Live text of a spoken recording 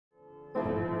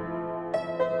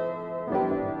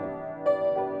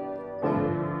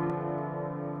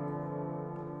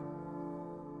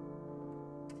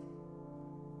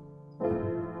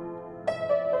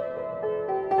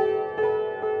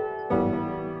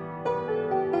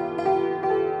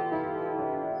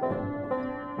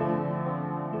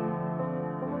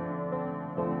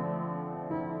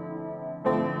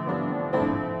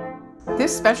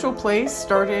This special place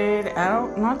started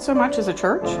out not so much as a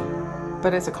church,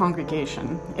 but as a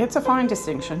congregation. It's a fine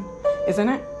distinction, isn't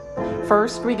it?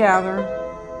 First we gather,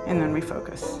 and then we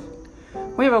focus.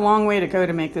 We have a long way to go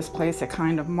to make this place a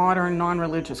kind of modern,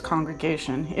 non-religious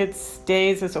congregation. Its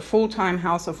days as a full-time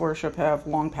house of worship have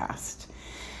long passed.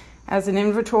 As an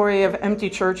inventory of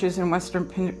empty churches in western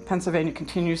Pennsylvania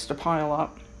continues to pile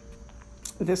up,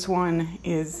 this one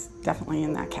is definitely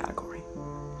in that category.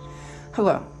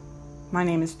 Hello, my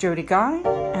name is Jody Guy,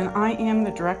 and I am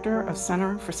the director of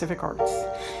Center for Civic Arts.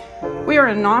 We are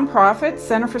a nonprofit.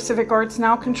 Center for Civic Arts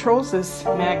now controls this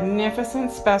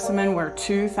magnificent specimen where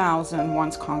 2,000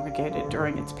 once congregated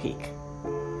during its peak.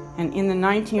 And in the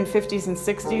 1950s and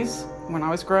 60s, when I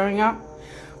was growing up,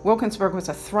 Wilkinsburg was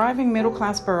a thriving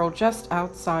middle-class borough just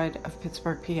outside of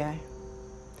Pittsburgh, PA.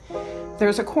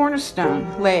 There's a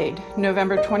cornerstone laid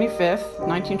November 25th,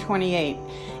 1928,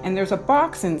 and there's a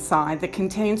box inside that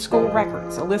contains school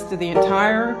records, a list of the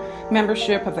entire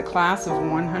membership of the class of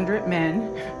 100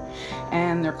 men,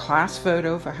 and their class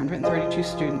photo of 132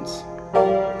 students.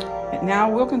 But now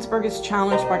Wilkinsburg is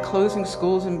challenged by closing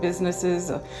schools and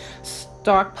businesses, a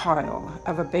stockpile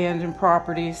of abandoned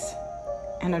properties,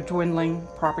 and a dwindling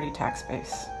property tax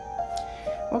base.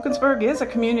 Wilkinsburg is a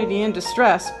community in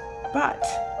distress, but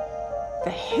the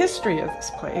history of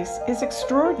this place is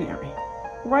extraordinary,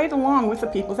 right along with the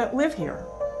people that live here.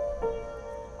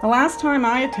 The last time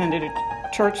I attended a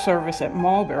church service at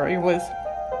Mulberry was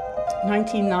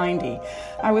 1990.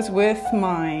 I was with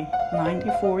my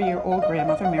 94-year-old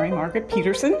grandmother, Mary Margaret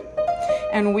Peterson,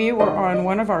 and we were on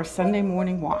one of our Sunday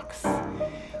morning walks.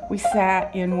 We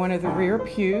sat in one of the rear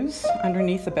pews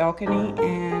underneath the balcony,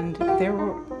 and there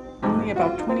were only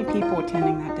about 20 people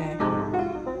attending that day.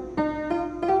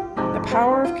 The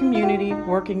power of community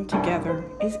working together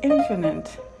is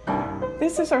infinite.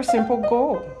 This is our simple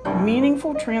goal: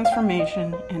 meaningful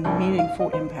transformation and meaningful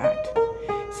impact.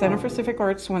 Center for Civic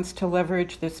Arts wants to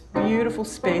leverage this beautiful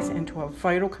space into a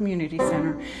vital community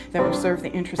center that will serve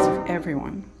the interests of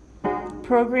everyone.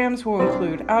 Programs will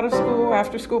include out-of-school,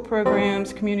 after-school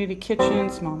programs, community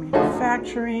kitchens, small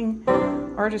manufacturing,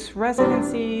 artist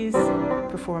residencies,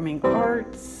 performing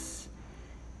arts,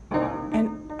 and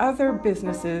other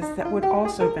businesses that would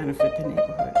also benefit the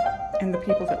neighborhood and the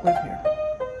people that live here.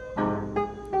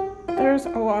 There's a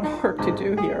lot of work to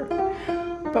do here,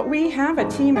 but we have a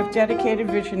team of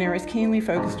dedicated visionaries keenly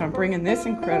focused on bringing this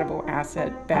incredible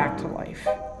asset back to life.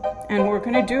 And we're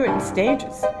going to do it in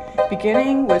stages,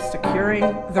 beginning with securing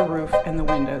the roof and the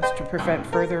windows to prevent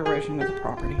further erosion of the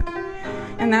property.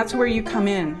 And that's where you come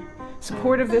in.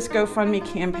 Support of this GoFundMe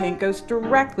campaign goes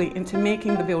directly into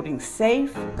making the building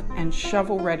safe and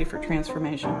shovel-ready for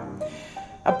transformation.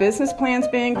 A business plan's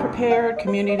being prepared,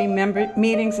 community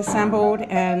meetings assembled,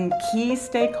 and key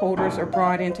stakeholders are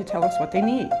brought in to tell us what they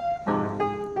need.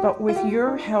 But with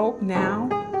your help now,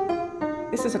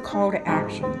 this is a call to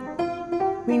action.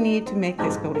 We need to make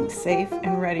this building safe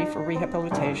and ready for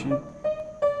rehabilitation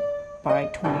by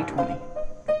 2020.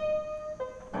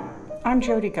 I'm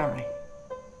Jody Guy.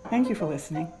 Thank you for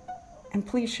listening, and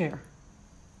please share.